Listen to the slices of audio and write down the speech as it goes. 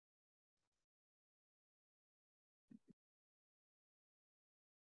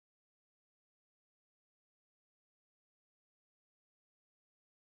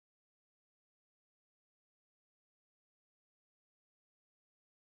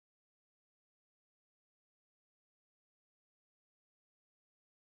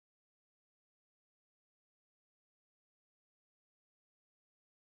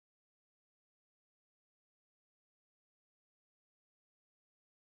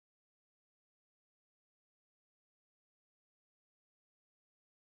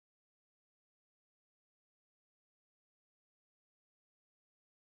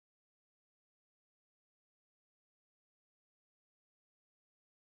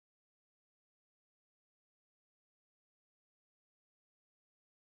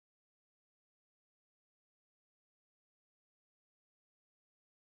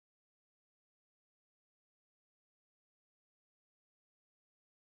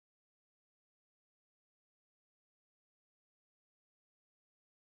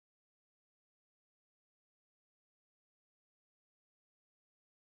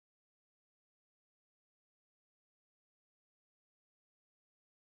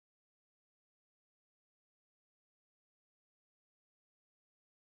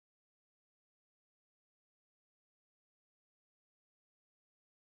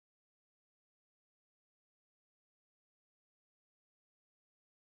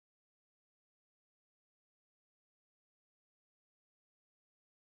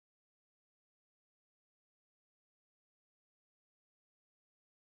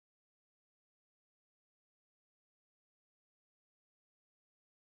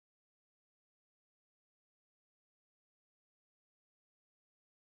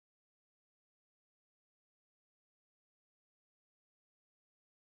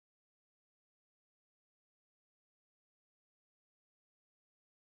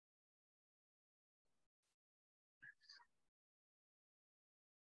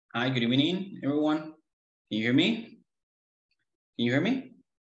Hi, good evening, everyone. Can you hear me? Can you hear me?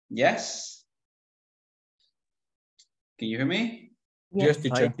 Yes? Can you hear me? Yes, Hi,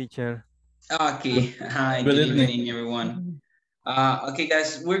 teacher. teacher. Okay. Hi, Good good evening. evening, everyone. Okay,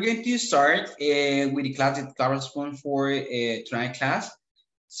 guys, we're going to start with the class that corresponds for tonight class.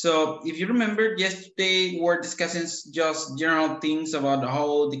 So if you remember, yesterday we were discussing just general things about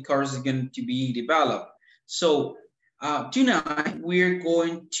how the course is going to be developed. So tonight we're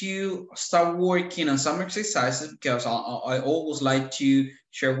going to start working on some exercises because I always like to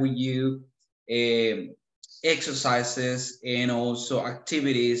share with you um, exercises and also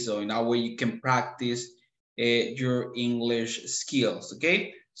activities, so in that way you can practice your English skills.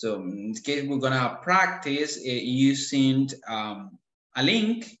 Okay, so in this case we're gonna practice using a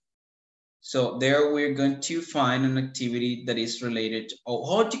link. So there we're going to find an activity that is related to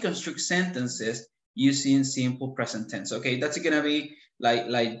how to construct sentences using simple present tense. Okay, that's gonna be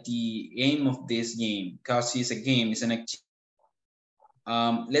like the aim of this game, because it's a game, it's an activity.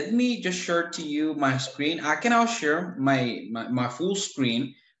 Let me just share to you my screen. I can now share my full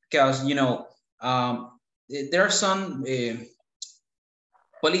screen because there are some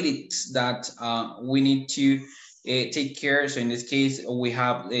politics that we need to take care. So in this case, we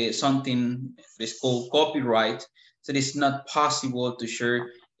have something that is called copyright. So it's not possible to share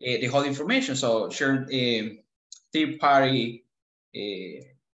the whole information. So share third party uh,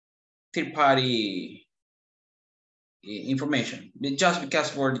 third party information just because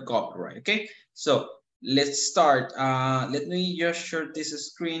for the copyright. Okay, so let's start. Let me just share this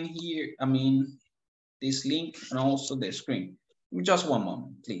screen here. I mean this link and also the screen. Just one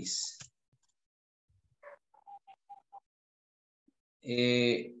moment, please.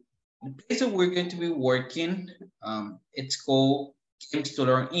 The place that we're going to be working, it's called Games to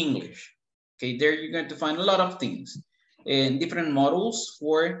Learn English. Okay, there you're going to find a lot of things and different models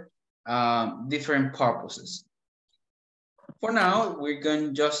for different purposes. For now, we're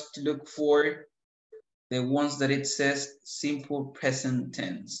going just to look for the ones that it says simple present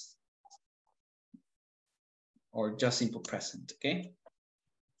tense or just simple present, okay?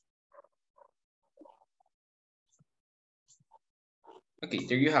 Okay,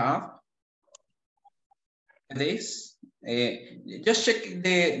 there you have this. Just check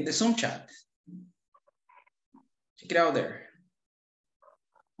the Zoom chat. Check it out there.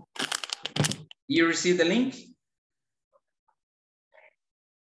 You received the link?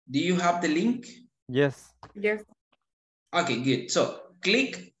 Do you have the link? Yes. Yes. Okay, good. So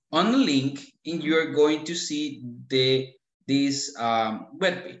click on the link and you're going to see this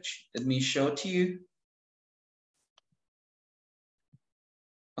web page. Let me show to you.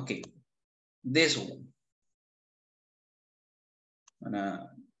 Okay, this one. I'm gonna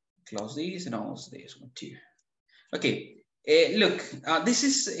close this and also this one too. Okay, look, this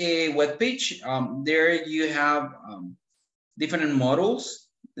is a web page. There you have different models.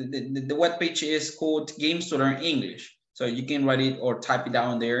 The web page is called Games to Learn English. So you can write it or type it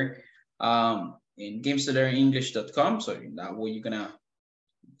down there in games2learnenglish.com. So that way you're gonna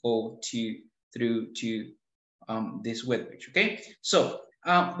go through to this web page. Okay, so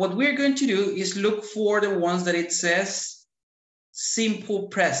what we're going to do is look for the ones that it says simple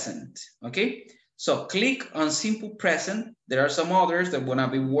present. Okay, so click on simple present. There are some others that we're gonna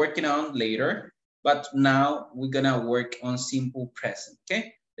be working on later, but now we're gonna work on simple present.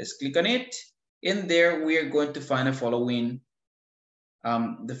 Okay, let's click on it. In there, we are going to find the following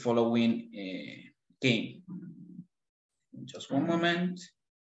game. Just one moment.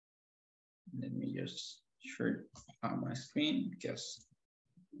 Let me just share my screen because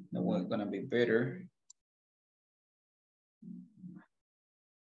that one's gonna be better.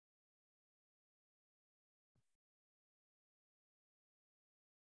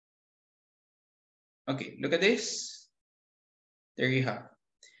 Okay, look at this. There you have.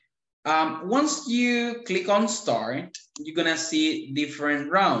 Once you click on start, you're gonna see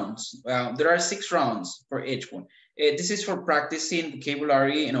different rounds. There are 6 rounds for each one. This is for practicing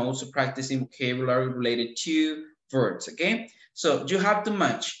vocabulary and also practicing vocabulary related to verbs, okay? So you have to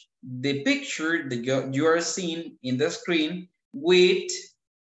match the picture that you are seeing in the screen with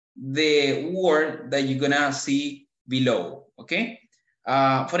the word that you're gonna see below, okay?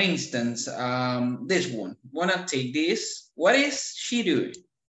 For instance, this one, wanna take this. What is she doing?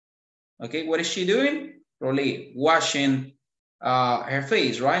 Okay, what is she doing? Probably washing her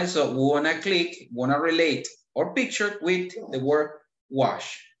face, right? So we wanna relate or picture with the word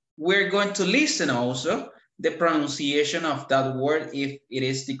wash. We're going to listen also the pronunciation of that word if it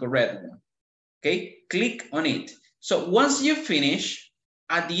is the correct one. Okay, click on it. So once you finish,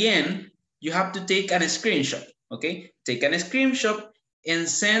 at the end, you have to take a screenshot. Okay, take a screenshot and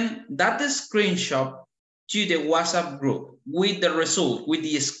send that screenshot to the WhatsApp group with the result, with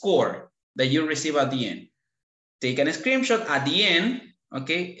the score that you receive at the end. Take a screenshot at the end,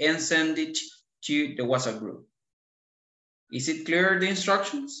 okay, and send it to the WhatsApp group. Is it clear, the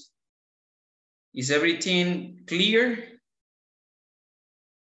instructions? Is everything clear?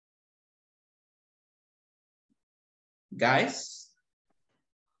 Guys?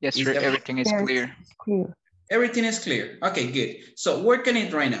 Yes, sir, everything is clear. Everything is clear. Okay, good. So work on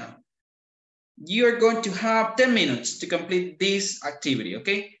it right now. You are going to have 10 minutes to complete this activity,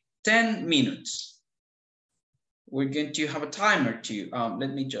 okay? 10 minutes. We're going to have a timer too.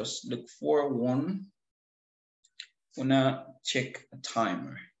 Let me just look for one. I'm gonna check a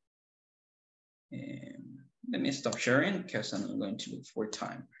timer. Let me stop sharing because I'm going to look for a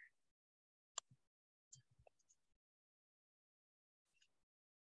timer.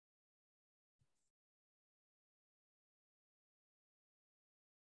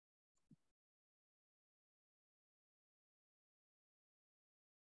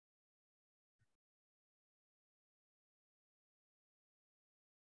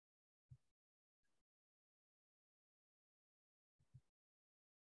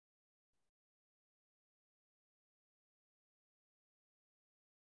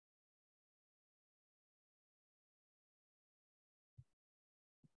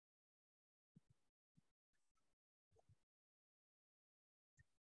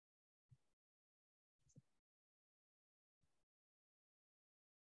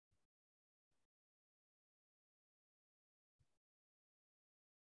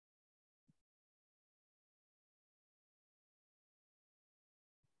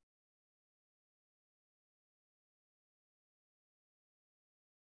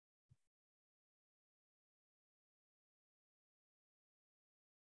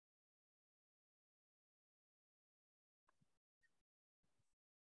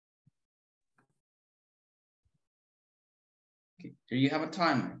 Okay. Do you have a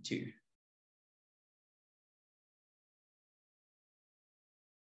timer too?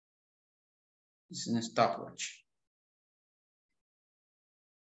 This is a stopwatch.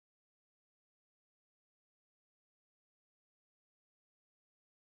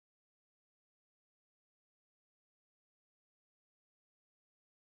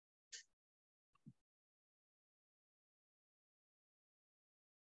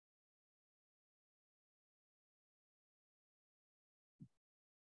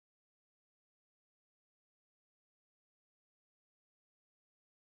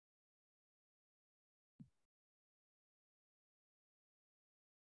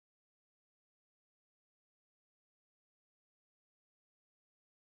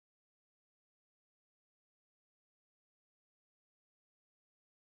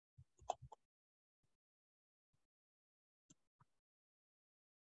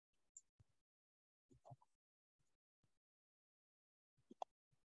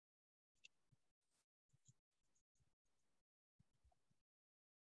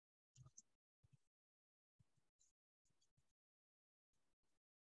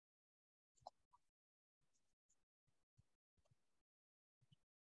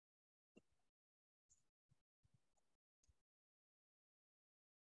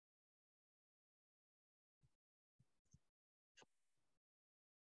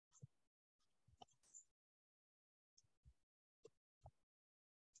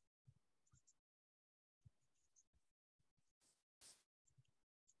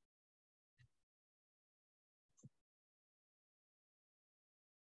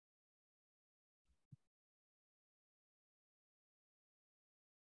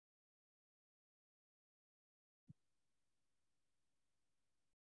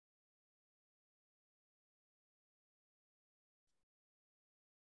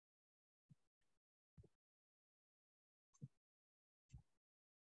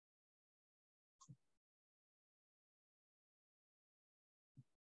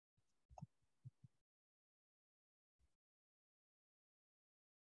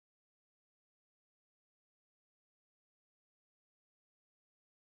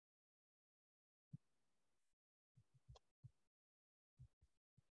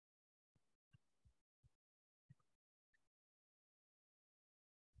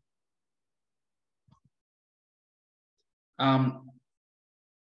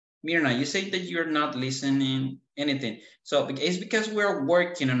 Mirna, you say that you're not listening anything. So it's because we're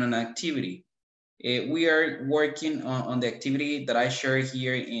working on an activity. We are working on the activity that I share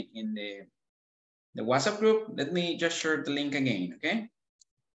here in the WhatsApp group. Let me just share the link again, okay?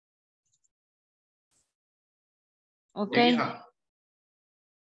 Okay. There you have.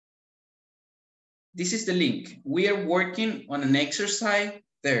 This is the link. We are working on an exercise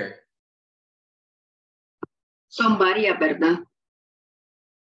there. Son varias, ¿verdad?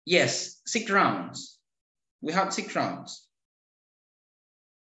 Yes, 6 rounds. We have 6 rounds.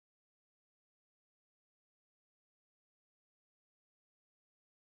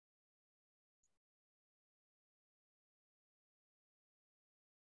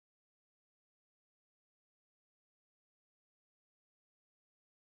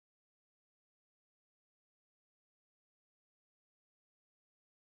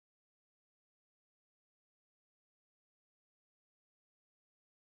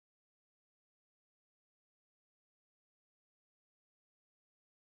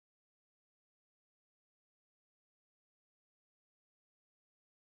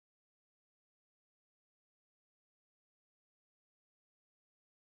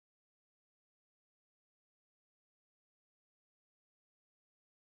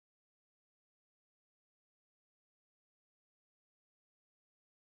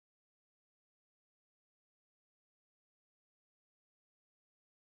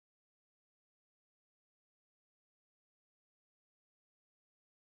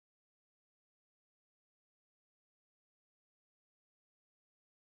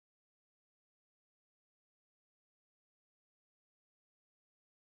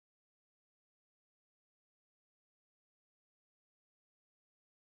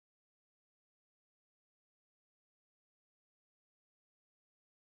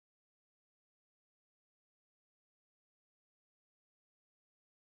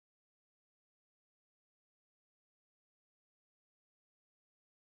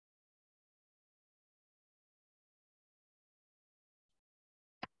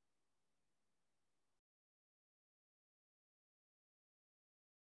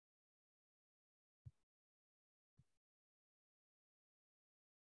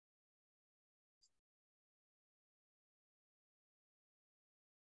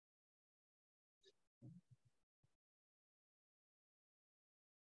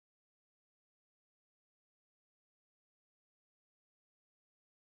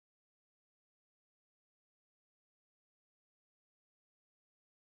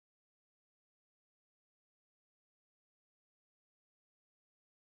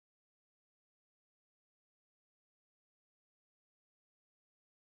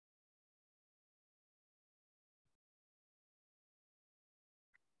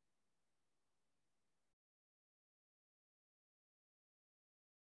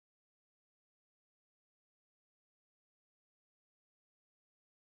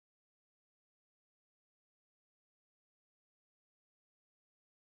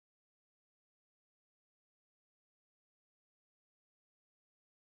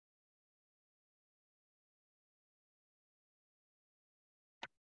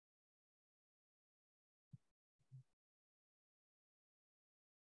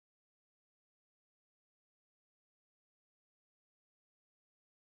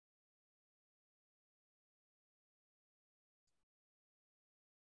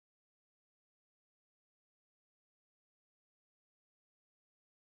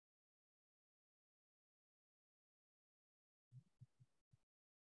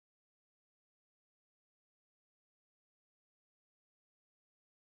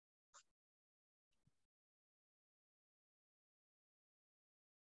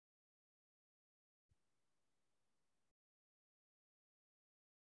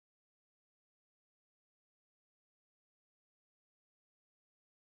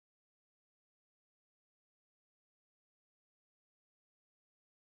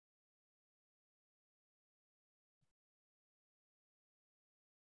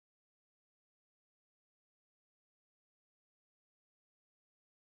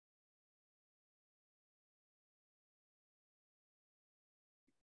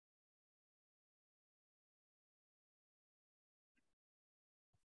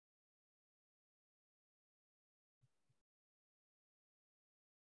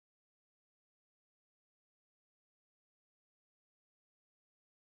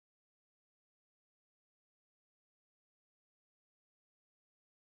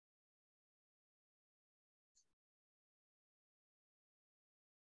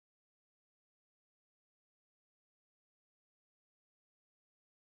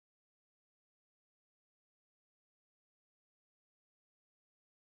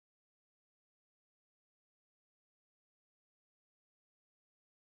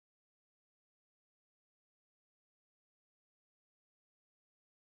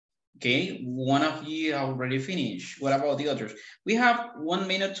 Okay, one of you already finished. What about the others? We have 1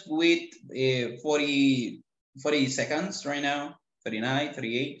 minute with 40 seconds right now, 39,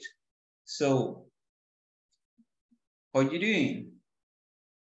 38. So How you doing?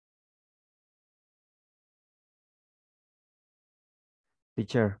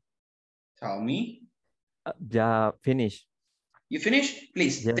 Teacher, Tell me. ya finish. You finished?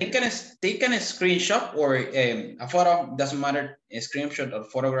 Please Yes. take a screenshot or a photo, doesn't matter, a screenshot or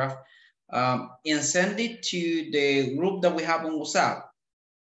photograph, and send it to the group that we have on WhatsApp.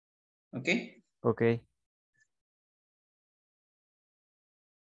 Okay? Okay.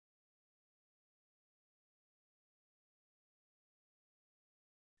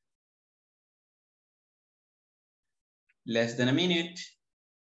 Less than a minute.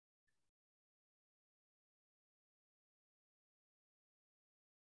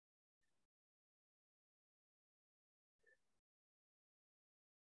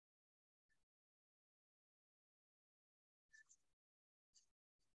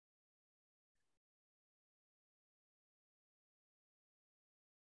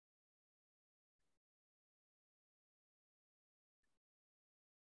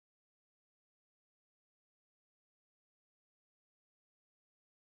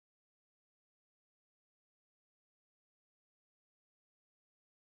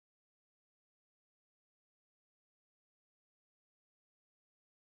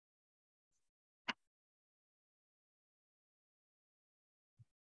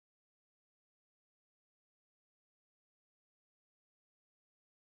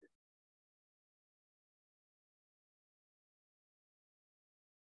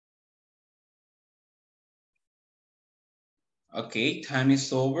 Okay, time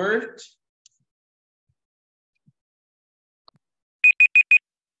is over.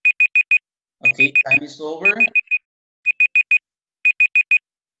 Okay, time is over.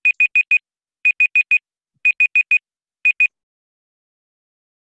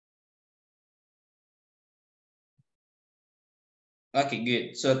 Okay,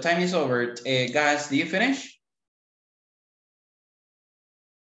 good. So time is over. Guys, do you finish?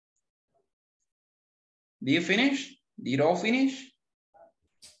 Do you finish? Did you all finish?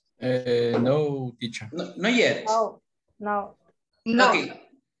 No, teacher. No, not yet. No, no. No. Okay.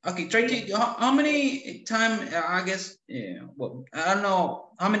 Okay, try to, how many time, I guess, well, I don't know,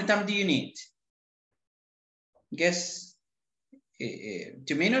 how many time do you need? Guess 2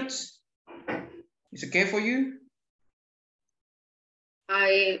 minutes? It's okay for you?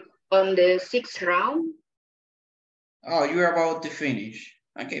 I on the sixth round. Oh, you're about to finish.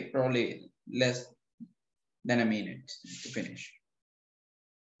 Okay, probably less than a minute to finish.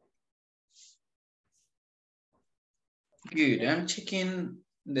 Good, I'm checking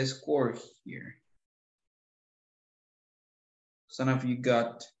the score here. Some of you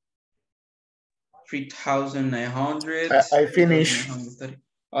got 3,900. I finished. 3,930.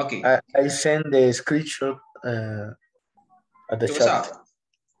 Okay. I send the screenshot at the To chat. WhatsApp.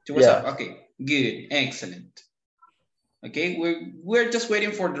 To WhatsApp. Yeah. Okay. Good. Excellent. Okay. We're just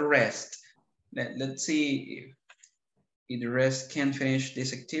waiting for the rest. Let's see if the rest can finish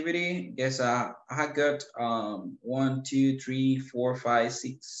this activity. Yes. I got 1, 2, 3, 4, 5,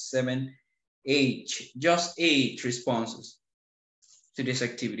 6, 7, 8. Just 8 responses to this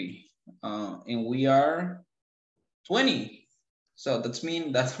activity. And we are 20. So that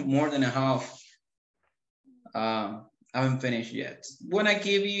means that's more than a half. I haven't finished yet. When I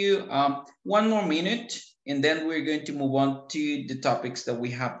give you 1 more minute, and then we're going to move on to the topics that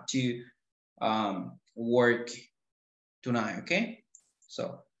we have to work tonight, okay?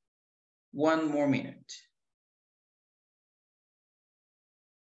 So 1 more minute.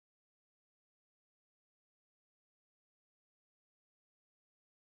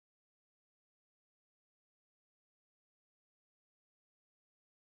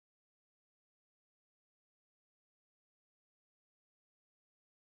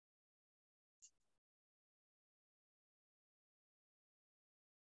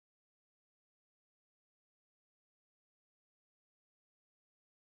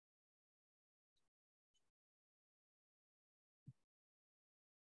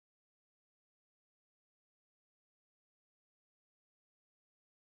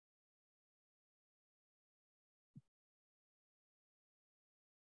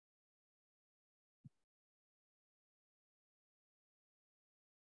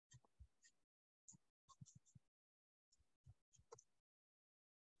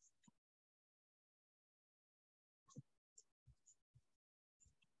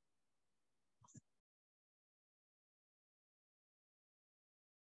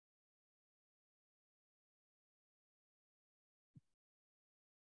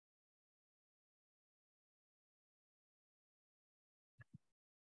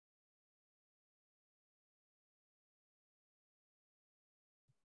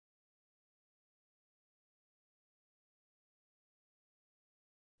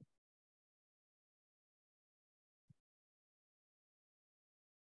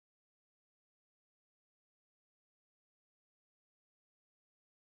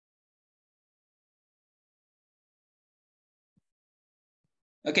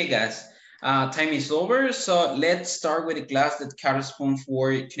 Okay, guys, time is over. So let's start with the class that corresponds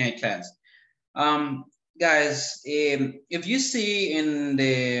for tonight class. Guys, if you see in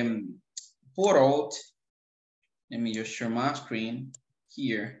the portal, let me just share my screen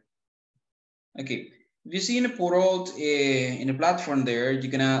here. Okay, if you see in the portal, in the platform there,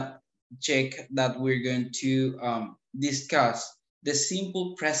 you're gonna check that we're going to discuss the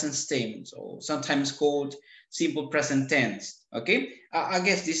simple present statements, or sometimes called simple present tense. Okay, I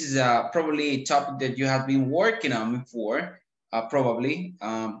guess this is probably a topic that you have been working on before, probably.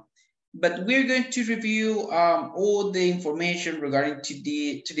 But we're going to review all the information regarding to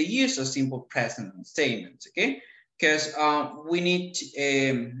the use of simple present statements. Okay, because we need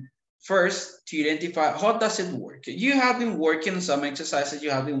first to identify how does it work. You have been working on some exercises. You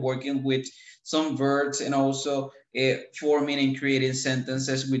have been working with some verbs and also forming and creating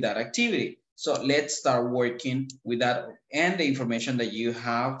sentences with that activity. So let's start working with that and the information that you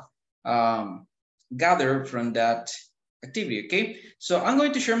have gathered from that activity. Okay, so I'm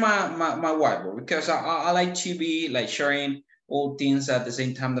going to share my whiteboard because I like to be like sharing all things at the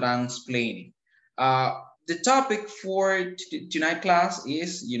same time that I'm explaining. The topic for tonight class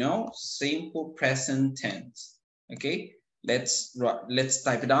is, you know, simple present tense. Okay, let's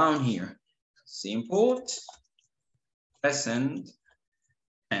type it down here. Simple present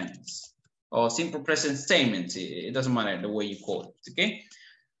tense or simple present statements. It doesn't matter the way you call it. Okay.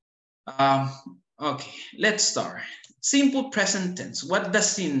 Okay, let's start. Simple present tense. What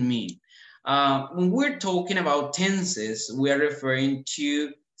does it mean? When we're talking about tenses, we are referring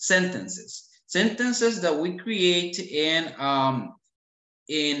to sentences. Sentences that we create in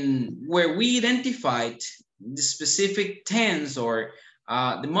where we identified the specific tense or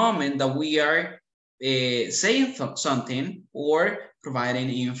the moment that we are saying something or providing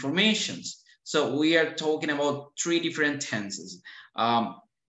information. So we are talking about three different tenses.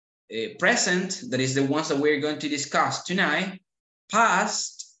 Present, that is the ones that we're going to discuss tonight.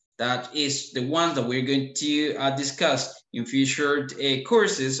 Past, that is the one that we're going to discuss in future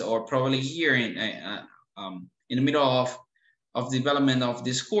courses, or probably here in the middle of development of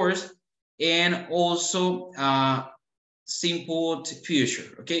this course, and also simple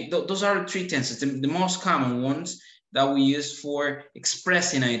future. Okay, those are the three tenses, the most common ones that we use for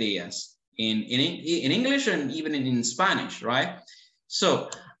expressing ideas in English and even in Spanish, right? So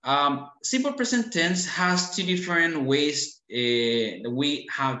simple present tense has two different ways that we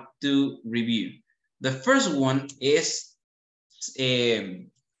have to review. The first one is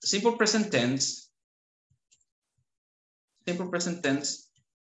simple present tense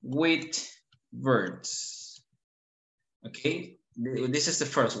with verbs. Okay, this is the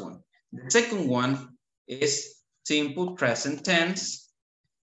first one. The second one is simple present tense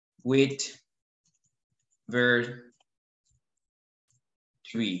with verb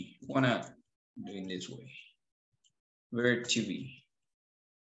to be. Wanna do it this way. Verb to be.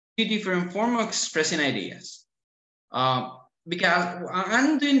 Two different forms of expressing ideas. Because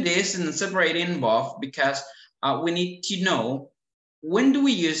I'm doing this and separating both because we need to know when do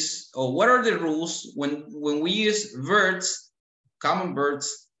we use, or what are the rules when we use verbs, common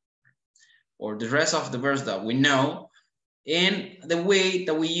verbs, or the rest of the verbs that we know, and the way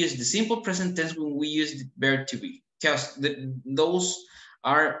that we use the simple present tense when we use the verb to be, because those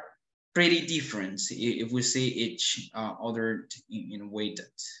are pretty different if we see each other in a way that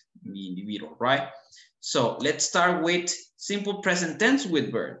be individual, right? So let's start with simple present tense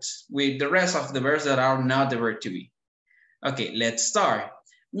with verbs, with the rest of the verbs that are not the verb to be. Okay, let's start.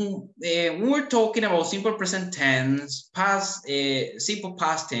 When we're talking about simple present tense, past, simple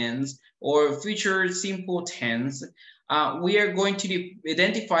past tense, or future simple tense, we are going to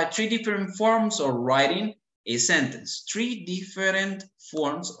identify three different forms of writing a sentence. Three different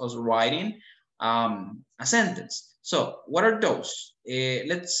forms of writing a sentence. So what are those?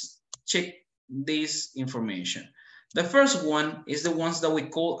 Let's check this information. The first one is the ones that we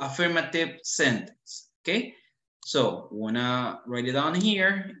call affirmative sentence. Okay, so we wanna write it down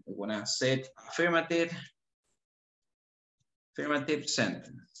here. We wanna set affirmative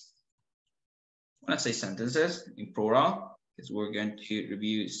sentence. When I say sentences in plural, because we're going to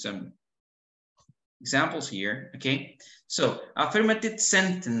review some examples here. Okay, so affirmative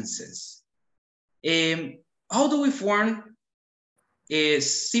sentences. How do we form a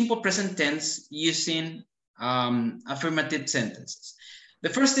simple present tense using affirmative sentences? The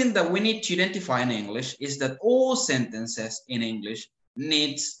first thing that we need to identify in English is that all sentences in English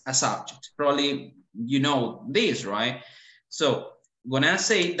needs a subject. Probably you know this, right? So when I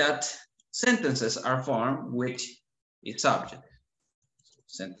say that sentences are formed with a subject,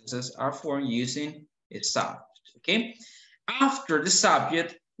 sentences are formed using a subject. Okay, after the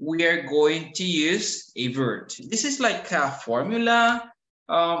subject, we are going to use a verb. This is like a formula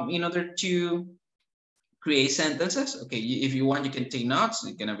in order to create sentences. Okay, if you want, you can take notes.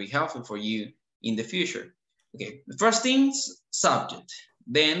 It's gonna be helpful for you in the future. Okay, the first thing's subject.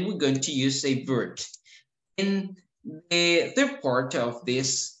 Then we're going to use a verb. In the third part of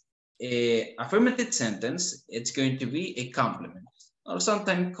this affirmative sentence, it's going to be a complement, or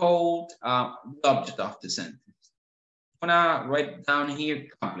sometimes called the object of the sentence. I'm gonna write down here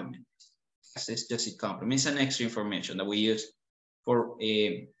complement. It's just a complement. It's an extra information that we use for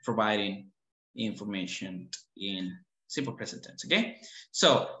providing information in simple present tense. Okay,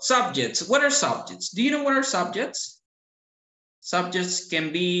 so subjects. What are subjects? Do you know what are subjects? Subjects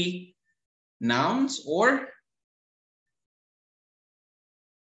can be nouns or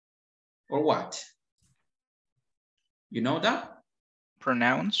what? You know that?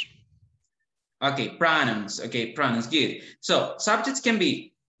 Pronouns. Okay, pronouns. Okay, pronouns, good. So subjects can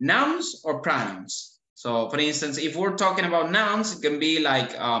be nouns or pronouns. So for instance, if we're talking about nouns, it can be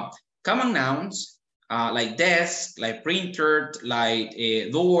like common nouns, like desk, like printer, like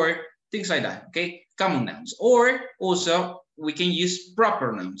door, things like that, okay? Common nouns. Or also we can use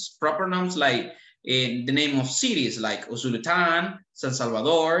proper nouns. Proper nouns like the name of cities like Usulután, San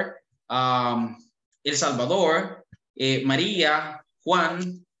Salvador, El Salvador, Maria,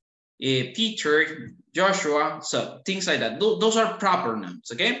 Juan, Peter, Joshua, so things like that. Those are proper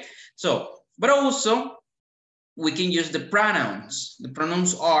nouns, okay? So, but also we can use the pronouns. The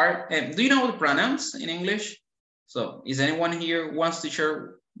pronouns are, do you know the pronouns in English? So is anyone here wants to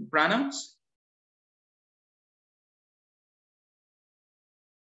share pronouns?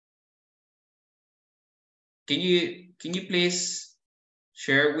 Can you please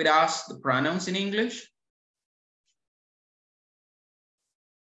share with us the pronouns in English?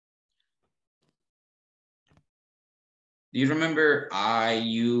 Do you remember I,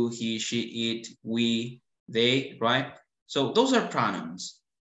 you, he, she, it, we, they, right? So those are pronouns.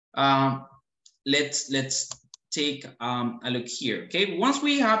 Let's take a look here. Okay, once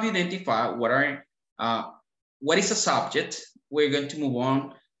we have identified what is a subject, we're going to move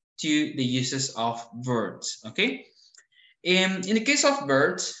on to the uses of verbs. Okay, in the case of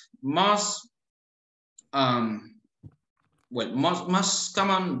verbs, most common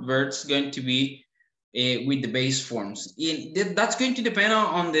verbs going to be with the base forms. That's going to depend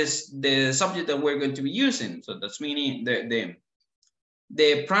on the subject that we're going to be using. So that's meaning the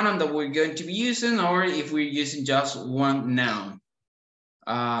pronoun that we're going to be using, or if we're using just one noun.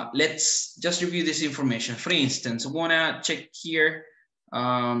 Let's just review this information. For instance, I wanna check here.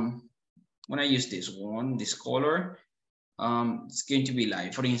 When I use this one, this color, it's going to be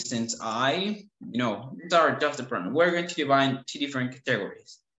like, for instance, I, these are just the pronoun. We're going to divide two different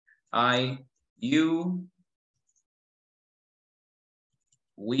categories. I, you,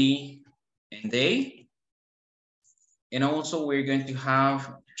 we, and they. And also we're going to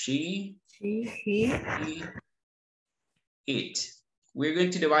have she, he, it. We're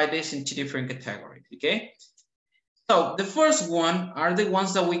going to divide this into different categories, okay? So the first one are the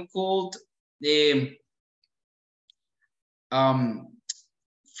ones that we called the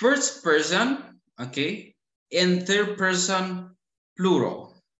first person, okay, and third person plural.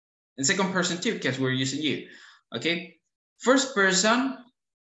 And second person too, because we're using you, okay? First person,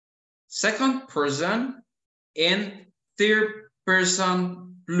 second person, and third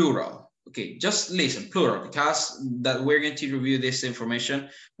person plural. Okay, just listen, plural, because that we're going to review this information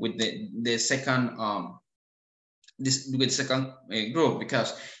with the second second group,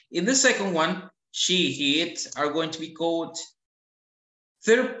 because in the second one, she, he, it are going to be called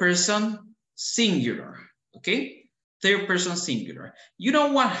third person singular. Okay, third person singular. You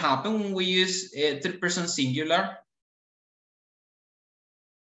know what happened when we use third person singular?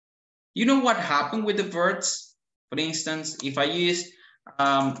 You know what happened with the verbs? For instance, if I use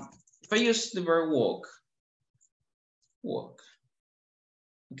the verb walk,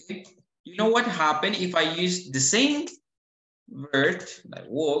 okay? You know what happened if I use the same verb, like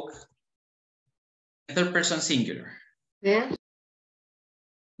walk, third person singular? Yes.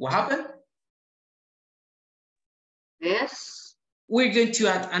 What happened? Yes. We're going to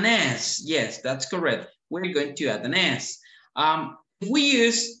add an S. Yes, that's correct. We're going to add an S. If we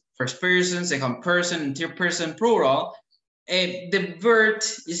use first person, second person, and third person plural, the verb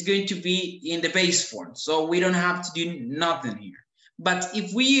is going to be in the base form. So we don't have to do nothing here. But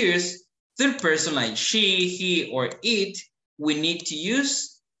if we use third person like she, he, or it, we need to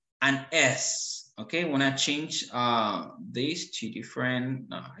use an S. Okay, when I change these two different,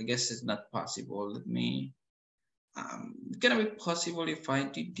 no, I guess it's not possible. Let me, it's gonna be possible if I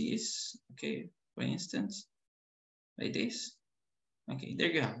do this. Okay, for instance, like this. Okay, there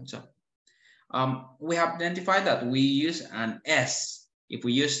you have it. So we have identified that we use an S if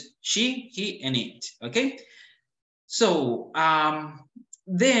we use she, he, and it. Okay. So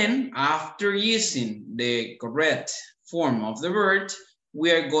then after using the correct form of the word,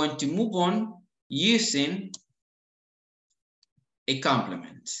 we are going to move on using a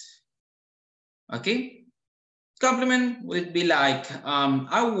complement. Okay. Complement would be like,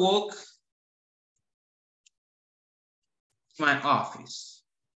 I walk to my office.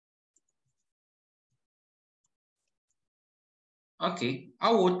 Okay,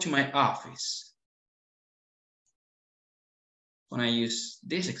 I walk to my office. When I use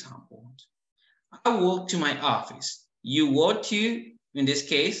this example, I walk to my office. You walk to, in this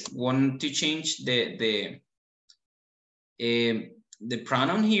case, want to change the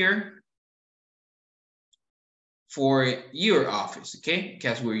pronoun here for your office, okay?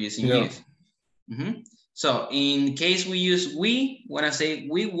 Because we're using you. So in case we use we, when I say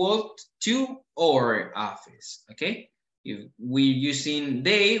we walked to our office, okay? If we're using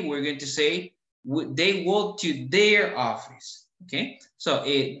they, we're going to say they walked to their office, okay? So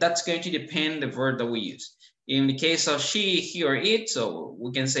that's going to depend the verb that we use. In the case of she, he, or it, so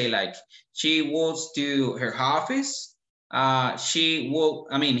we can say like she walks to her office. He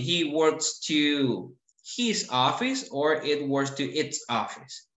works to his office, or it works to its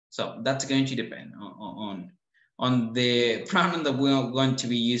office. So that's going to depend on the pronoun that we're going to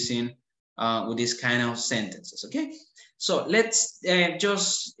be using with this kind of sentences, okay? So let's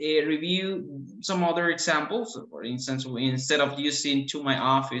just review some other examples. For instance, instead of using to my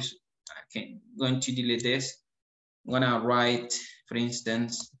office, I'm going to delete this. I'm gonna write, for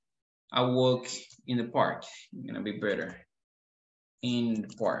instance, I walk in the park. It's gonna be better. In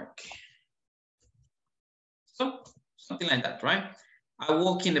the park. So something like that, right? I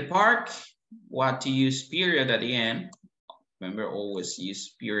walk in the park. What to use period at the end. Remember, always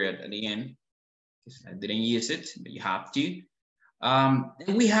use period at the end. I didn't use it, but you have to.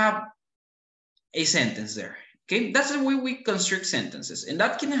 And we have a sentence there. Okay, that's the way we construct sentences, and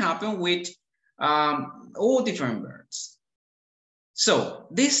that can happen with all different verbs. So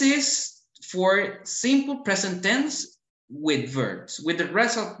this is for simple present tense with verbs, with the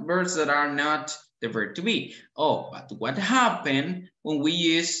rest of verbs that are not the verb to be. Oh, but what happened when we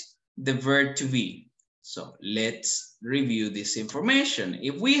use the verb to be? So let's review this information.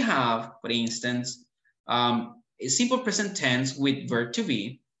 If we have, for instance, a simple present tense with verb to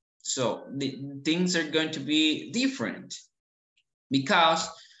be, so the things are going to be different because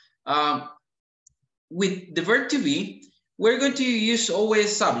with the verb to be, we're going to use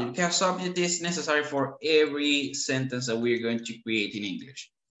always subject because subject is necessary for every sentence that we're going to create in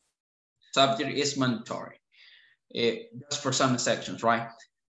English. Subject is mandatory, just for some sections, right?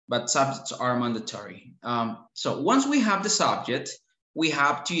 But subjects are mandatory. So once we have the subject, we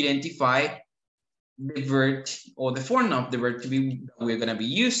have to identify the verb or the form of the verb to be that we're going to be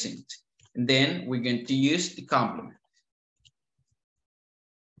using. And then we're going to use the complement.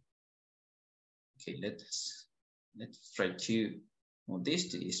 Okay, let's try to move this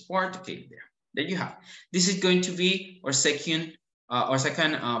to this part. Okay, there you have. This is going to be our second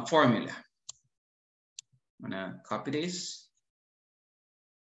formula. I'm gonna copy this.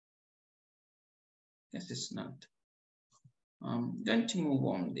 Yes, it's not. I'm going to move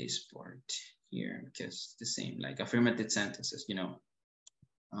on this part here because it's the same, like affirmative sentences, you know.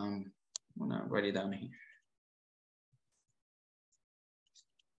 I'm gonna write it down here.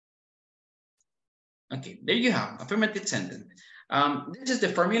 Okay, there you have affirmative sentence. This is the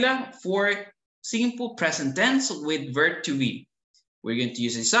formula for simple present tense with verb to be. We're going to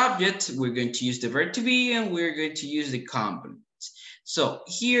use a subject, we're going to use the verb to be, and we're going to use the complement. So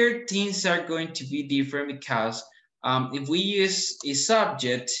here things are going to be different because if we use a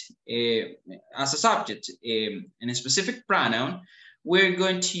subject as a subject in a specific pronoun, we're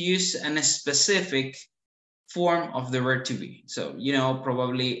going to use a specific form of the verb to be. So, you know,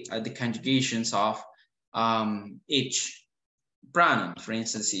 probably the conjugations of each pronoun. For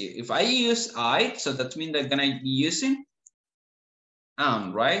instance, if I use I, so that means I'm gonna be using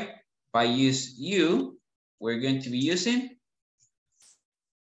am, right? If I use you, we're going to be using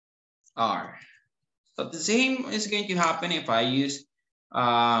are. So the same is going to happen if I use,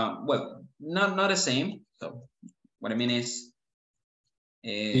 well, not the same. So what I mean is,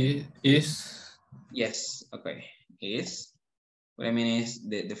 is. Yes, okay, is. What I mean is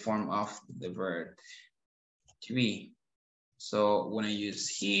the form of the verb to be. So when I use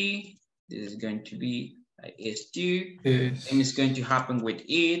he, this is going to be is to. Same is going to happen with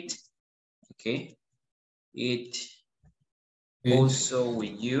it. Okay, it. Also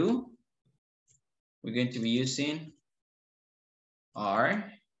with you, we're going to be using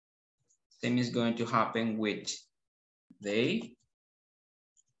are. Same is going to happen with they.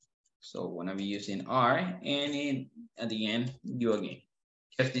 So we're gonna be using are, and at the end, you again.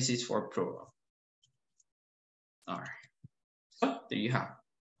 Because this is for plural. Are. So there you have.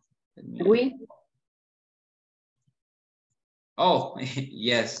 We. Oh,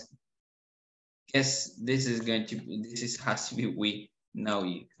 yes. Guess this is going to be, this is has to be we, no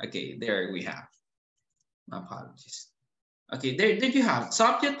you. Okay, there we have. My apologies. Okay, there you have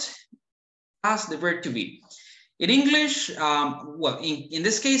subject as the verb to be. In English, well, in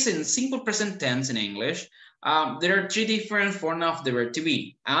this case, in simple present tense in English, there are three different forms of the verb to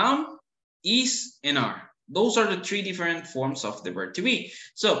be: am, is, and are. Those are the three different forms of the verb to be.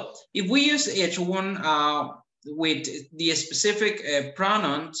 So if we use each one with the specific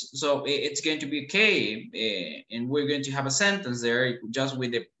pronouns, so it's going to be okay, and we're going to have a sentence there just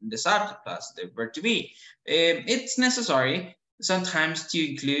with the subject plus the verb to be. It's necessary sometimes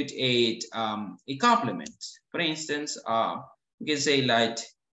to include a complement. For instance, we can say like,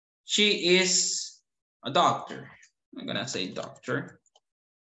 she is a doctor. I'm gonna say doctor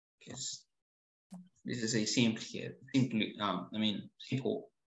because this is a simple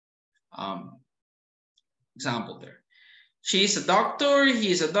example there. She is a doctor, he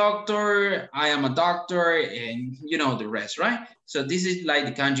is a doctor, I am a doctor, and you know the rest, right? So this is like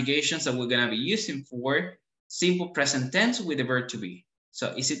the conjugations that we're gonna be using for simple present tense with the verb to be.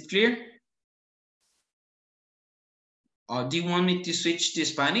 So is it clear? Or do you want me to switch to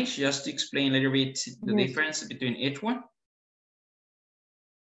Spanish just to explain a little bit the difference between each one?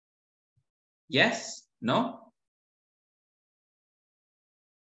 Yes? No?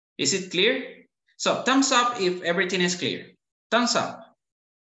 Is it clear? So thumbs up if everything is clear. Thumbs up.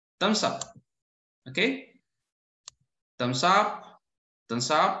 Thumbs up. Okay? Thumbs up. Thumbs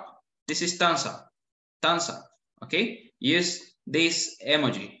up. This is thumbs up. Thumbs up. Okay? Use this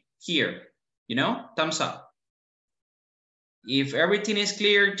emoji here. You know? Thumbs up. If everything is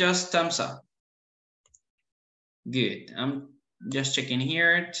clear, just thumbs up. Good. I'm just checking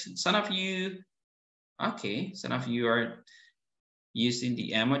here. Some of you, okay, some of you are using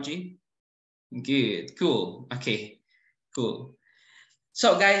the emoji. Good, cool. Okay, cool.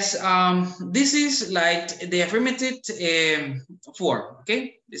 So guys, this is like the affirmative form,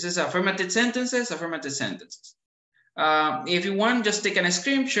 okay? This is affirmative sentences, affirmative sentences. If you want, just take a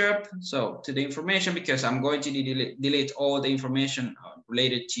screenshot so to the information, because I'm going to delete all the information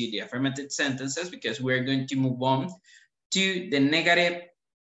related to the affirmative sentences, because we're going to move on to the negative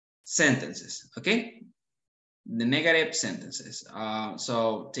sentences, okay? The negative sentences.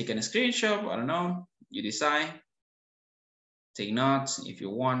 So take a screenshot, I don't know, you decide. Take notes if you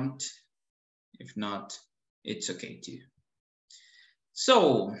want. If not, it's okay too.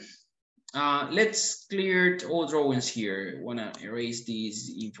 So let's clear all drawings here. I wanna erase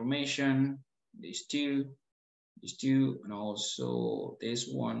these information, these two, and also this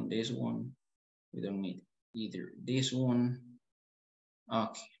one. We don't need either this one.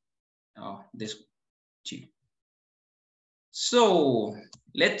 Okay, oh, this one too. So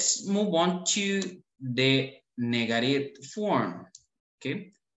let's move on to the negative form.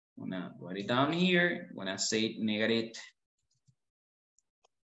 Okay, I'm gonna write it down here. When I say negative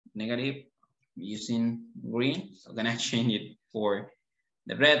using green, so I'm gonna change it for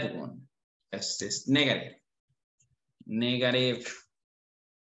the red one. That's this negative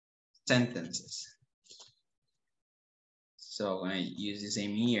sentences. So I'm gonna use the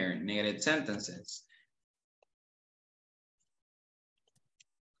same here, negative sentences.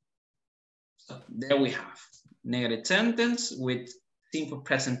 So there we have negative sentence with simple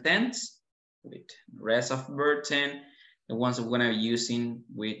present tense, with rest of verb tense, the ones that we're gonna be using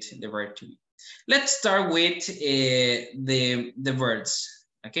with the verb to be. Let's start with the verbs,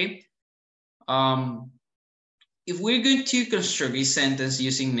 okay? If we're going to construct a sentence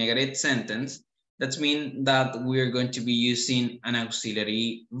using negative sentence, that means that we're going to be using an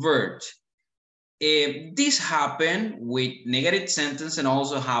auxiliary verb. This happen with negative sentence and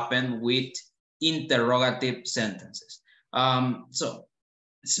also happen with interrogative sentences. So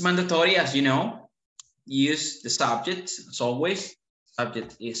it's mandatory, as you know, use the subject as always.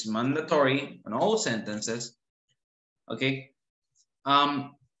 Subject is mandatory on all sentences. Okay.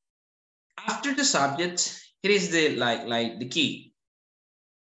 After the subject, it is the like the key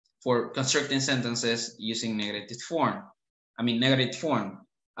for constructing sentences using negative form. Negative form.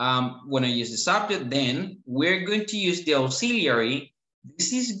 When I use the subject, then we're going to use the auxiliary.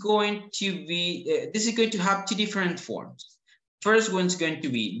 This is going to have two different forms. First one's going to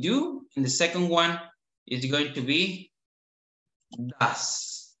be do, and the second one is going to be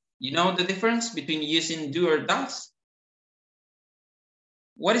does. You know the difference between using do or does?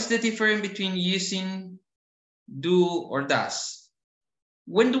 What is the difference between using do or does?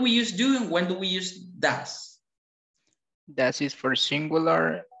 When do we use do and when do we use does? That is for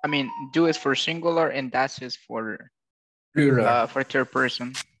singular. I mean, do is for singular and that is for Plural. third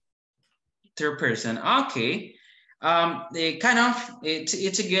person. Third person. Okay. Kind of,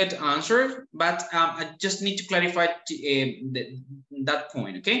 it's a good answer, but I just need to clarify that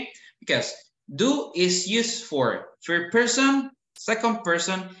point, okay? Because do is used for third person, second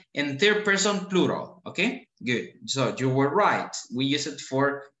person, and third person plural, okay? Good. So you were right. We use it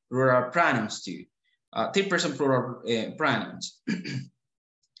for plural pronouns too. Third person plural pronouns.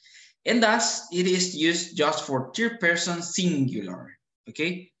 And thus, it is used just for third person singular,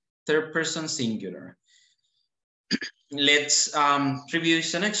 okay? Third person singular. Let's review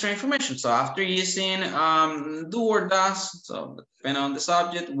some extra information. So after using do or does, so depending on the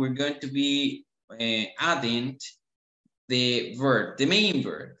subject, we're going to be adding the verb, the main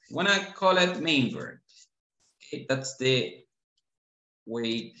verb. When I call it main verb, okay, that's the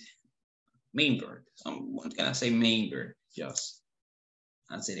way main verb. So I'm gonna say main verb just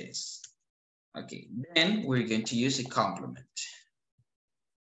as it is. Okay, then we're going to use a complement.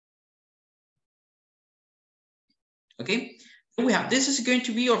 Okay, we have, this is going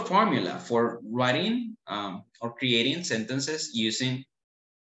to be our formula for writing or creating sentences using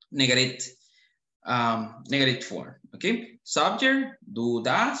negative form. Okay, subject, do,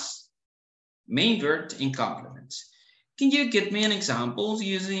 does, main verb, and complements. Can you give me an example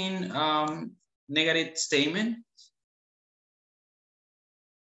using negative statement?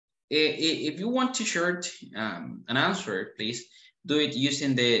 If you want to share an answer, please do it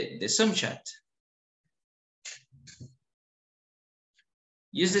using the Zoom chat.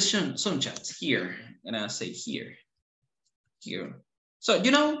 Use the Zoom chat here, and I'll say here. So,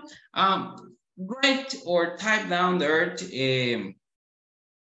 you know, write or type down there an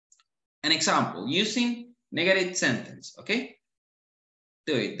example using negative sentence, okay?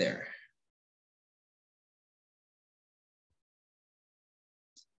 Do it there.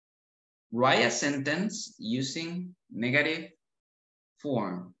 Write a sentence using negative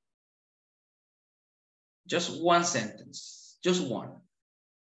form. Just one sentence, just one.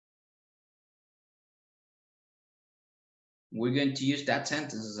 We're going to use that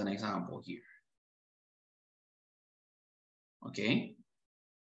sentence as an example here. Okay,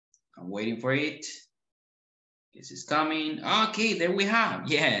 I'm waiting for it. This is coming. Okay, there we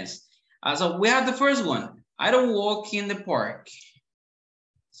have, yes. So we have the first one. I don't walk in the park.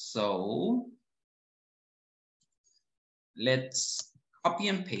 So let's copy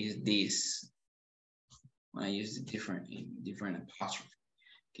and paste this. When I use the different apostrophe.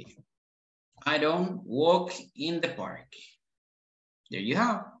 Okay, I don't walk in the park. There you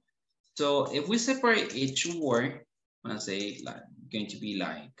have. So if we separate each word, I'm gonna say like going to be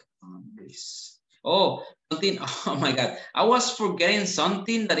like this. Oh, something. Oh my God, I was forgetting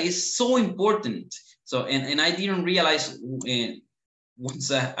something that is so important. So and I didn't realize once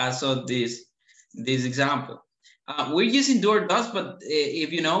I saw this example. We're using do or does, but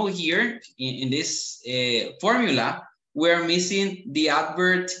if you know here in this formula, we're missing the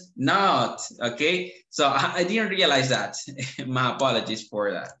adverb not, okay? So I didn't realize that. My apologies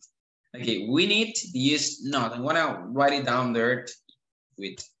for that. Okay, we need to use not. I'm gonna write it down there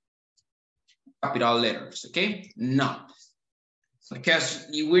with capital letters, okay? Not. Because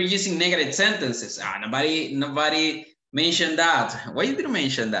we're using negative sentences. Nobody mentioned that. Why you didn't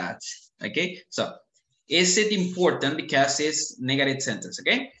mention that? Okay, so is it important because it's negative sentence,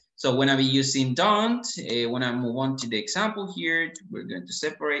 okay? So when I be using don't, when I move on to the example here, we're going to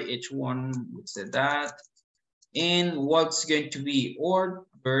separate each one with the that. And what's going to be or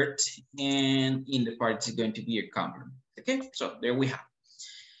verb, and in the part is going to be a complement. Okay, so there we have.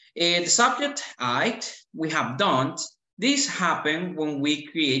 The subject, we have don't. This happens when we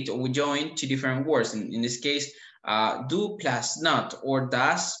create or we join two different words. In this case, do plus not or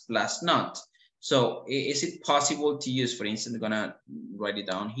does plus not. So is it possible to use, for instance, I'm gonna write it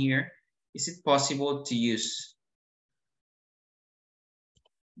down here. Is it possible to use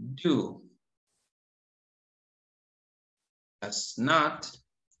do plus not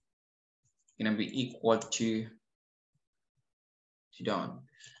gonna be equal to don't?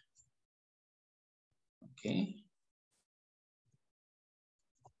 Okay.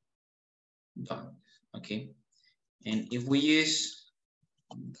 Done. Okay. And if we use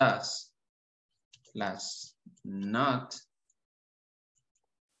does plus not,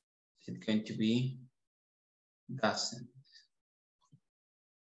 it's going to be doesn't.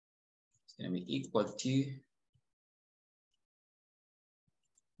 It's going to be equal to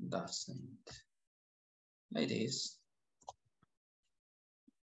doesn't. Like this.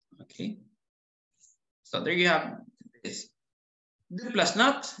 Okay. So there you have this. Do plus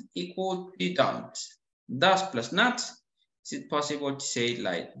not equal to don't. Does plus not, is it possible to say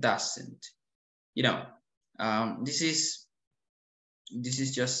like doesn't? You know, this is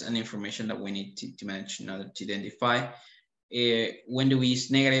just an information that we need to manage in order to identify when do we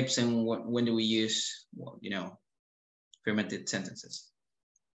use negatives and when do we use, well, you know, affirmative sentences.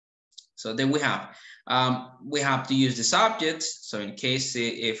 So then we have to use the subjects. So in case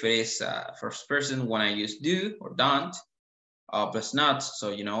if it is first person, when I use do or don't, plus not.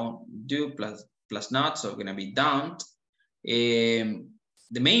 So, you know, do plus not. So going to be don't.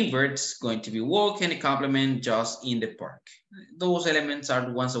 The main verb is going to be walk, and the complement just in the park. Those elements are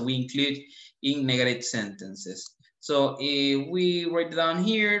the ones that we include in negative sentences. So if we write it down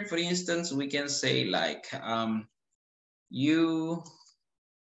here, for instance, we can say like you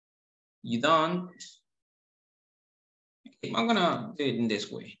don't. Okay, I'm gonna do it in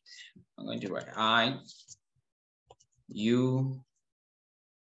this way. I'm going to write I, you,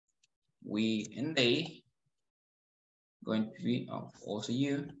 we, and they. Going to be also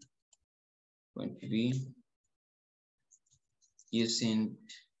you. Going to be using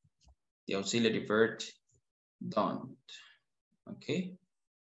the auxiliary verb don't. Okay,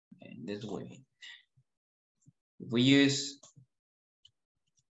 and this way. If we use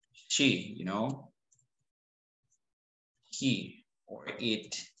she, you know, he or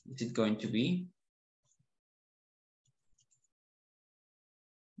it, is it going to be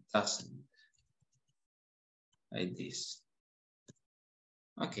doesn't, like this.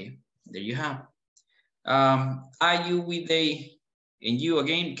 Okay, there you have. I, you, we, they, and you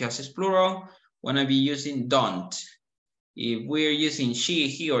again, because it's plural, wanna be using don't. If we're using she,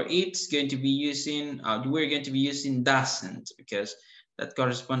 he, or it's going to be using, we're going to be using doesn't, because that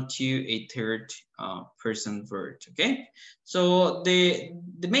corresponds to a third person verb. Okay, so the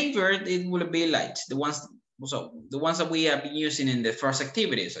main verb, it will be like the ones that we have been using in the first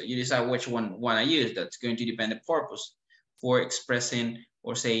activity. So you decide which one I use. That's going to depend on the purpose for expressing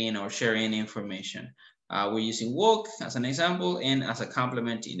or saying or sharing information. We're using walk as an example and as a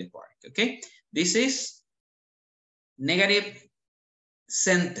complement in the park. Okay, this is negative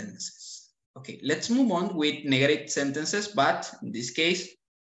sentences. Okay, let's move on with negative sentences, but in this case,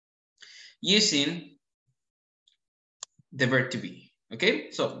 using the verb to be.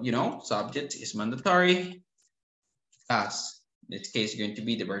 Okay, so you know, subject is mandatory. As in this case, going to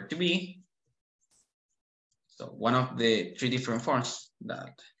be the verb to be. So one of the three different forms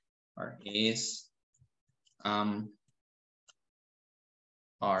that are is, are.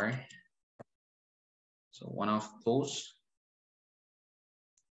 So one of those.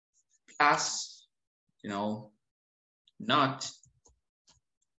 Plus, you know, not,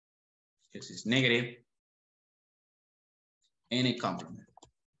 because it's negative, and a complement.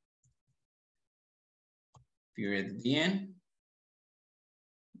 Period at the end.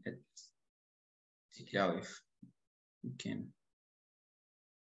 Let's check it out if we can.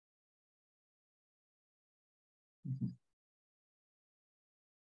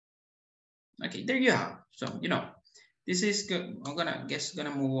 Okay, there you have. So, you know, this is good. I'm gonna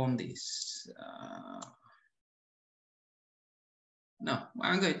move on this. No,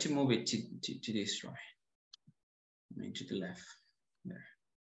 I'm going to move it to this right. I mean, to the left. There.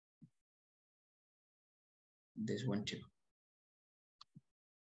 This one too.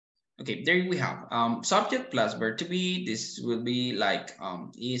 Okay, there we have subject plus verb to be. This will be like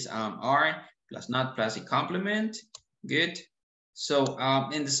is, are, plus not, plus a complement. Good. So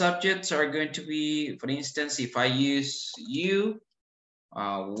and the subjects are going to be, for instance, if I use you,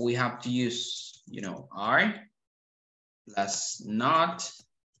 we have to use, you know, are plus not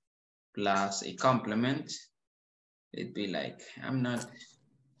plus a complement. It'd be like, I'm not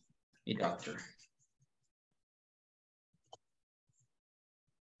a doctor.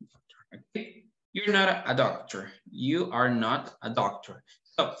 Okay, you're not a doctor. You are not a doctor.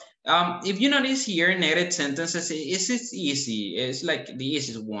 So if you notice here, negative sentences, it's easy. It's like the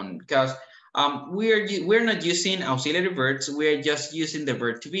easiest one because we're not using auxiliary verbs. We're just using the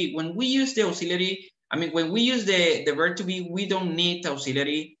verb to be. When we use the auxiliary, I mean, when we use the verb to be, we don't need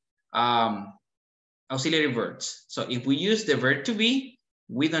auxiliary verbs. So if we use the verb to be,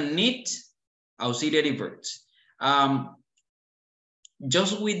 we don't need auxiliary verbs.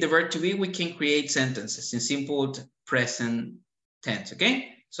 Just with the verb to be, we can create sentences in simple present tense, okay?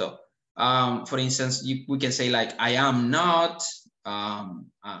 So, for instance, we can say like, I am not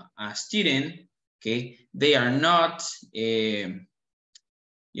a student, okay? They are not, you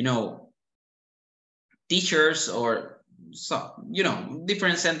know, teachers, or so, you know,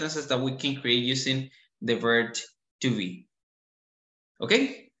 different sentences that we can create using the verb to be,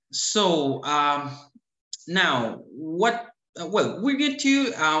 okay? So now what? Well, we're going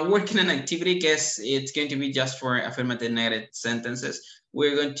to work in an activity. Guess it's going to be just for affirmative negative sentences.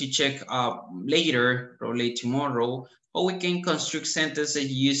 We're going to check later, probably tomorrow, how we can construct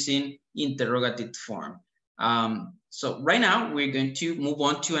sentences using interrogative form. So right now we're going to move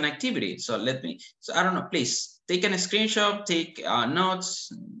on to an activity. So I don't know, please take a screenshot, take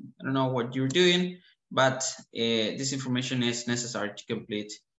notes. I don't know what you're doing, but this information is necessary to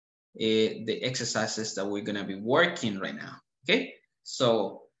complete the exercises that we're gonna be working right now, okay?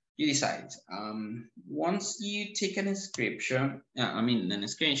 So you decide. Once you take an inscription, a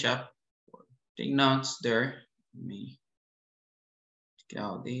screenshot, take notes there. Let me take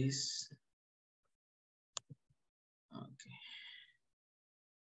out this. Okay.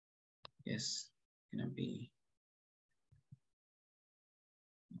 Yes, gonna be.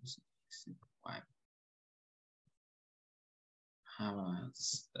 How about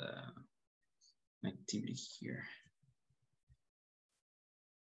activity here?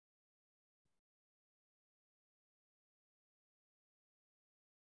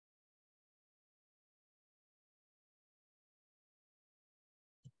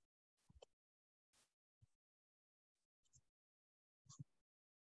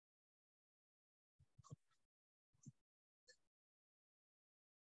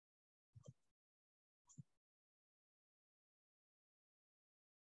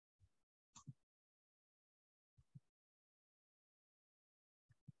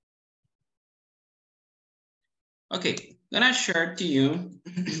 Okay, I'm gonna share to you.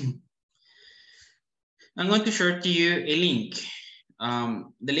 I'm going to share to you a link.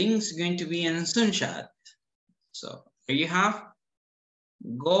 The link is going to be in Zoom chat. So here you have.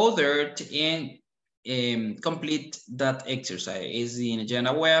 Go there and complete that exercise. It's in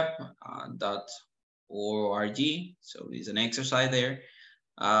agenda web .org. So it's an exercise there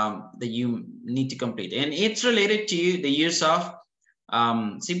that you need to complete, and it's related to the use of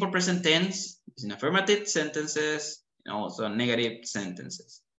simple present tense in affirmative sentences and also negative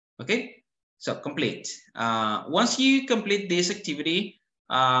sentences. Okay, so complete. Once you complete this activity,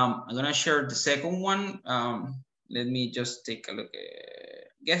 I'm gonna share the second one. Let me just take a look.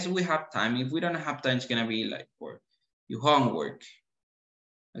 Guess we have time. If we don't have time, it's gonna be like for your homework.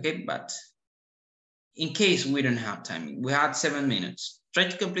 Okay, but in case we don't have time, we had 7 minutes. Try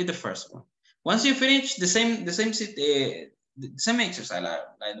to complete the first one. Once you finish the same exercise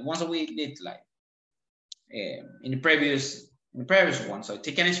like the ones that we did like in the previous one. So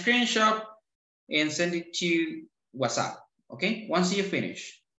take a screenshot and send it to WhatsApp. Okay. Once you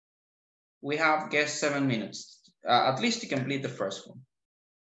finish, we have guess 7 minutes at least to complete the first one.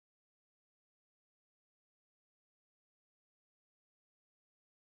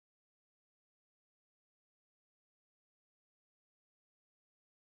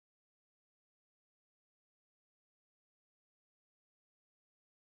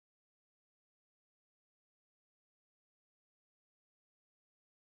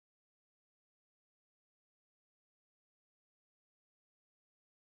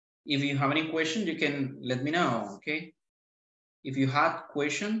 If you have any questions, you can let me know, okay? If you had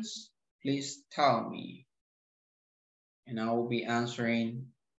questions, please tell me, and I will be answering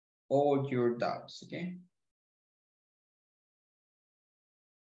all your doubts, okay?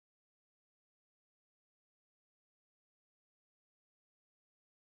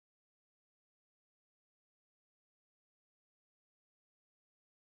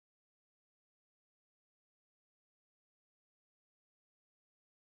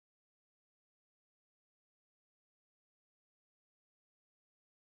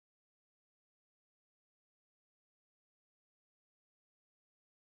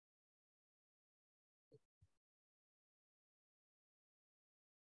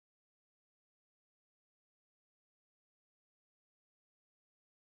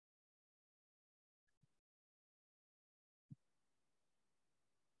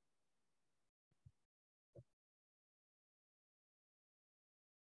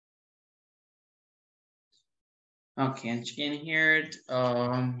 Okay, and again here,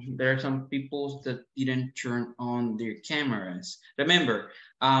 there are some people that didn't turn on their cameras. Remember,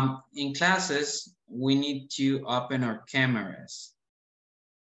 in classes, we need to open our cameras.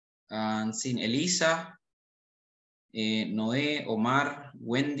 And seeing Elisa, Noé, Omar,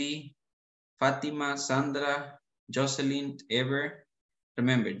 Wendy, Fatima, Sandra, Jocelyn, Ever.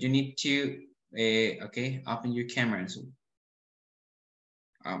 Remember, you need to, okay, open your cameras.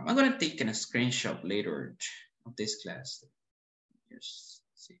 I'm gonna take a screenshot later of this class. Just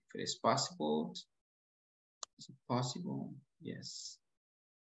see if it is possible. Is it possible? Yes.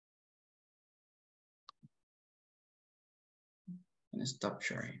 I'm gonna stop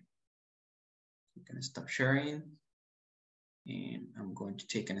sharing. I'm gonna stop sharing. And I'm going to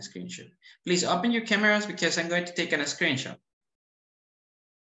take a screenshot. Please open your cameras because I'm going to take a screenshot.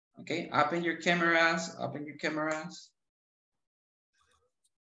 Okay, open your cameras, open your cameras.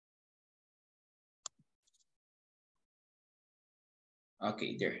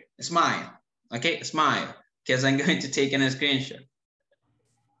 Okay, there, smile. Okay, smile, because I'm going to take a screenshot.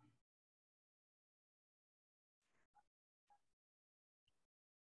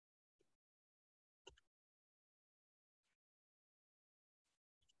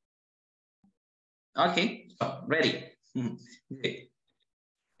 Okay, so ready. Good.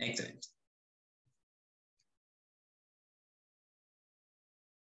 Excellent.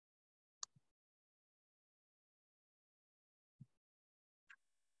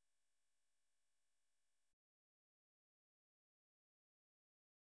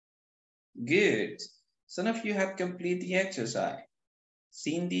 Good. Some of you have completed the exercise.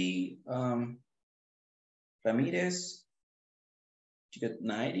 Cindy, Ramirez, you got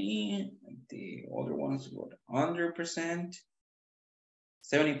 90. The other ones got 100%,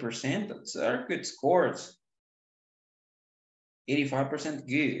 70%. Those are good scores. 85%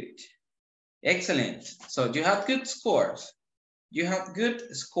 good. Excellent. So you have good scores. You have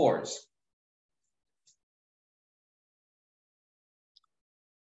good scores.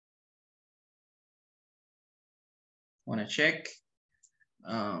 Want to check?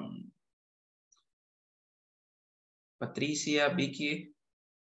 Patricia, Vicky.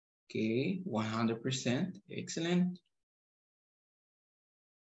 Okay, 100%. Excellent.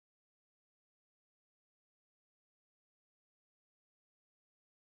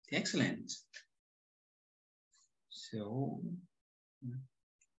 Excellent. So,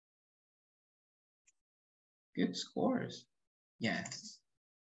 good scores. Yes.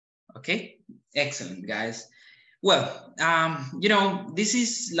 Okay, excellent, guys. Well, you know, this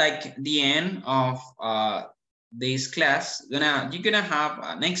is like the end of this class. You're gonna have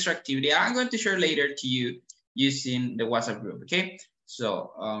an extra activity I'm going to share later to you using the WhatsApp group, okay?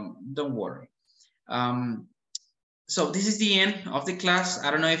 So don't worry. So this is the end of the class. I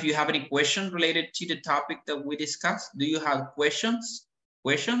don't know if you have any questions related to the topic that we discussed. Do you have questions?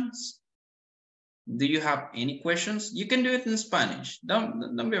 Do you have any questions? You can do it in Spanish.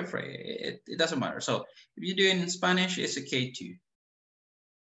 Don't be afraid. It doesn't matter. So if you do it in Spanish, it's okay too.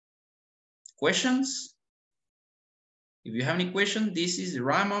 Questions? If you have any questions, this is the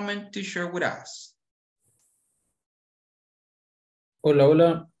right moment to share with us. Hola,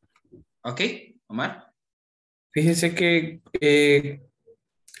 hola. Okay, Omar. Fíjese que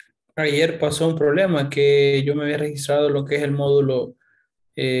ayer pasó un problema que yo me había registrado lo que es el módulo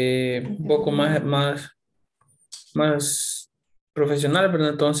un poco más profesional, ¿verdad?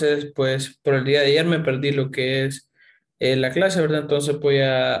 Entonces, pues por el día de ayer me perdí lo que es la clase, ¿verdad? Entonces voy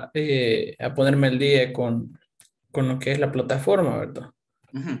a ponerme al día con lo que es la plataforma, ¿verdad?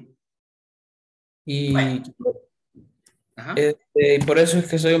 Y Bueno. Ajá. por eso es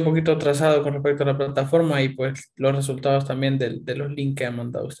que soy un poquito atrasado con respecto a la plataforma y pues los resultados también de los links que ha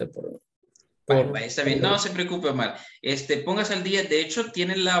mandado usted Vale, está bien, no se preocupe, Omar. Póngase al día. De hecho,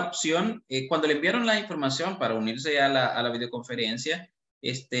 tiene la opción, cuando le enviaron la información para unirse a la videoconferencia,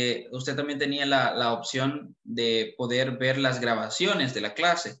 usted también tenía la opción de poder ver las grabaciones de la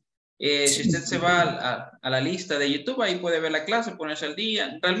clase. Si usted se va a la lista de YouTube, ahí puede ver la clase, ponerse al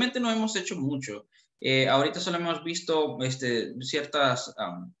día. Realmente no hemos hecho mucho. Ahorita solo hemos visto ciertas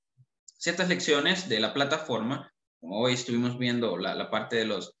lecciones de la plataforma. Como hoy estuvimos viendo la parte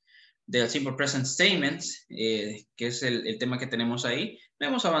del simple present statements, que es el tema que tenemos ahí. No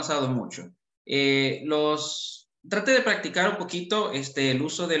hemos avanzado mucho. Trate de practicar un poquito el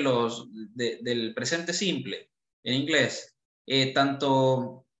uso del presente simple en inglés.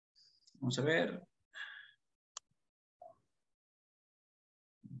 Vamos a ver.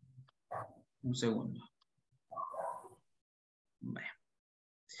 Un segundo. Bueno.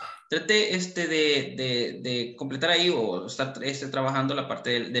 Trate de completar ahí o estar trabajando la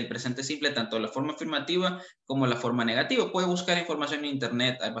parte del presente simple, tanto la forma afirmativa como la forma negativa. Puede buscar información en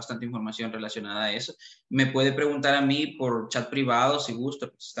internet, hay bastante información relacionada a eso. Me puede preguntar a mí por chat privado si gusta,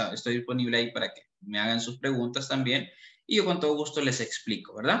 pues estoy disponible ahí para que me hagan sus preguntas también y yo con todo gusto les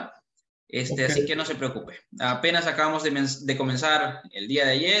explico, ¿verdad? Okay. Así que no se preocupe. Apenas acabamos de comenzar el día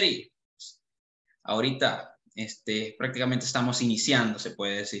de ayer y pues, ahorita prácticamente estamos iniciando, se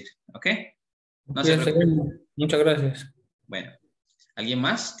puede decir, ¿ok? No se preocupe. Muchas gracias. Bueno, ¿alguien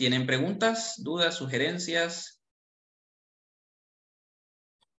más? ¿Tienen preguntas, dudas, sugerencias?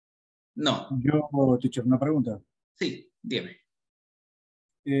 No. Yo, teacher, una pregunta. Sí, dime.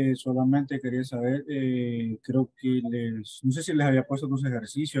 Solamente quería saber, creo que no sé si les había puesto unos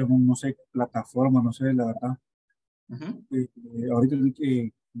ejercicios, no sé, plataforma, no sé, la verdad. Ujú. Ahorita,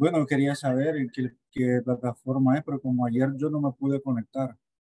 bueno, quería saber en qué plataforma es, pero como ayer yo no me pude conectar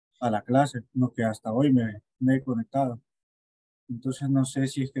a la clase, no que hasta hoy me he conectado. Entonces no sé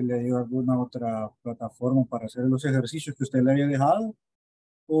si es que le dio alguna otra plataforma para hacer los ejercicios que usted le había dejado,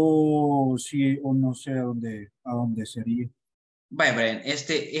 o si, o no sé a dónde sería. Vaya, Brian,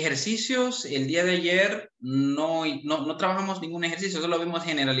 ejercicios, el día de ayer no trabajamos ningún ejercicio, solo vimos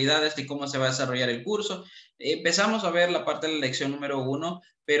generalidades de cómo se va a desarrollar el curso. Empezamos a ver la parte de la lección número 1,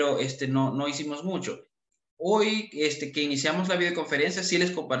 pero no hicimos mucho. Hoy, que iniciamos la videoconferencia, sí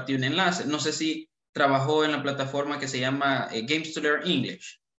les compartí un enlace. No sé si trabajó en la plataforma que se llama Games to Learn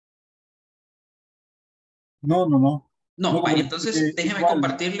English. No. No, No, vaya, como entonces igual,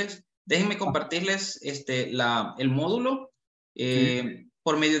 déjenme ah, compartirles el módulo sí,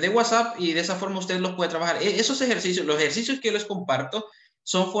 por medio de WhatsApp y de esa forma usted los puede trabajar. Esos ejercicios, los ejercicios que yo les comparto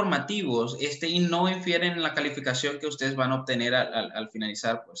son formativos y no infieren en la calificación que ustedes van a obtener al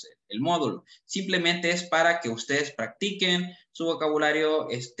finalizar pues, el módulo. Simplemente es para que ustedes practiquen su vocabulario,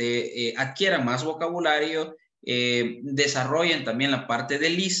 adquieran más vocabulario, desarrollen también la parte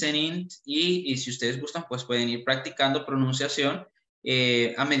de listening y si ustedes gustan, pues pueden ir practicando pronunciación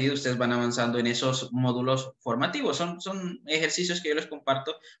a medida que ustedes van avanzando en esos módulos formativos. Son ejercicios que yo les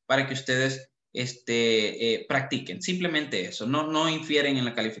comparto para que ustedes practiquen. Simplemente eso, no infieren en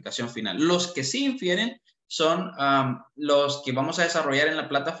la calificación final. Los que sí infieren son los que vamos a desarrollar en la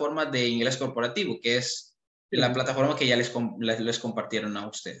plataforma de inglés corporativo, que es la sí, plataforma que ya les compartieron a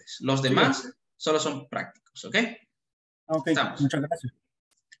ustedes. Los sí, demás solo son prácticos, ¿ok? ok, Estamos. muchas gracias.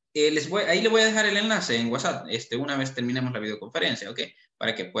 Ahí le voy a dejar el enlace en WhatsApp, una vez terminemos la videoconferencia, ¿ok?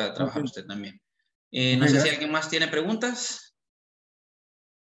 Para que pueda Ok, trabajar usted también. ok, No sé si gracias. alguien más tiene preguntas.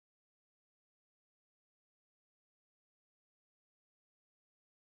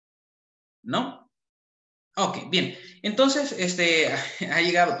 ¿No? Ok, bien. Entonces, ha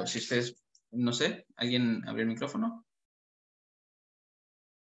llegado, pues, si ustedes, no sé, ¿alguien abrió el micrófono?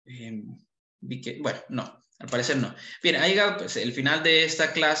 Bueno, no, al parecer no. Bien, ha llegado pues, el final de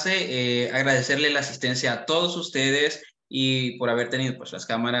esta clase. Agradecerle la asistencia a todos ustedes y por haber tenido pues, las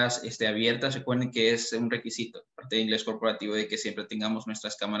cámaras abiertas. Recuerden que es un requisito, parte de inglés corporativo, de que siempre tengamos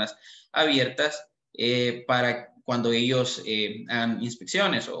nuestras cámaras abiertas para cuando ellos hagan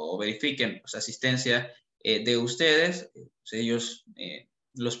inspecciones o verifiquen pues, asistencia de ustedes, pues, ellos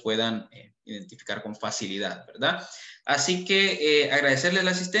los puedan identificar con facilidad, ¿verdad? Así que agradecerles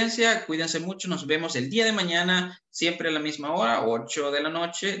la asistencia, cuídense mucho, nos vemos el día de mañana, siempre a la misma hora, 8 de la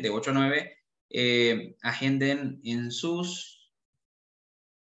noche, de 8 a 9. Agenden en sus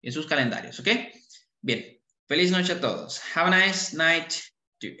calendarios, ¿ok? Bien, feliz noche a todos. Have a nice night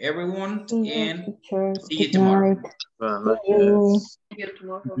to everyone and see you Good tomorrow. night. Buenas See you. noches. Yo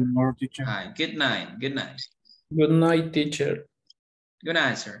tomorrow. Good morning, teacher. Good night, good night. Good night, teacher. Good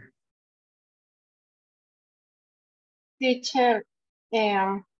night, sir. Teacher,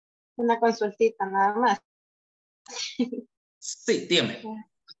 una consultita nada más. Sí, dígame.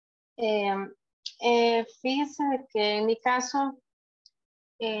 Fíjese que en mi caso,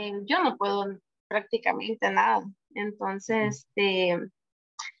 yo no puedo prácticamente nada. Entonces,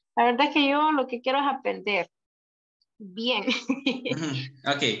 la verdad es que yo lo que quiero es aprender bien.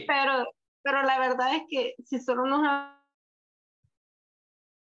 Ok. Pero la verdad es que si solo nos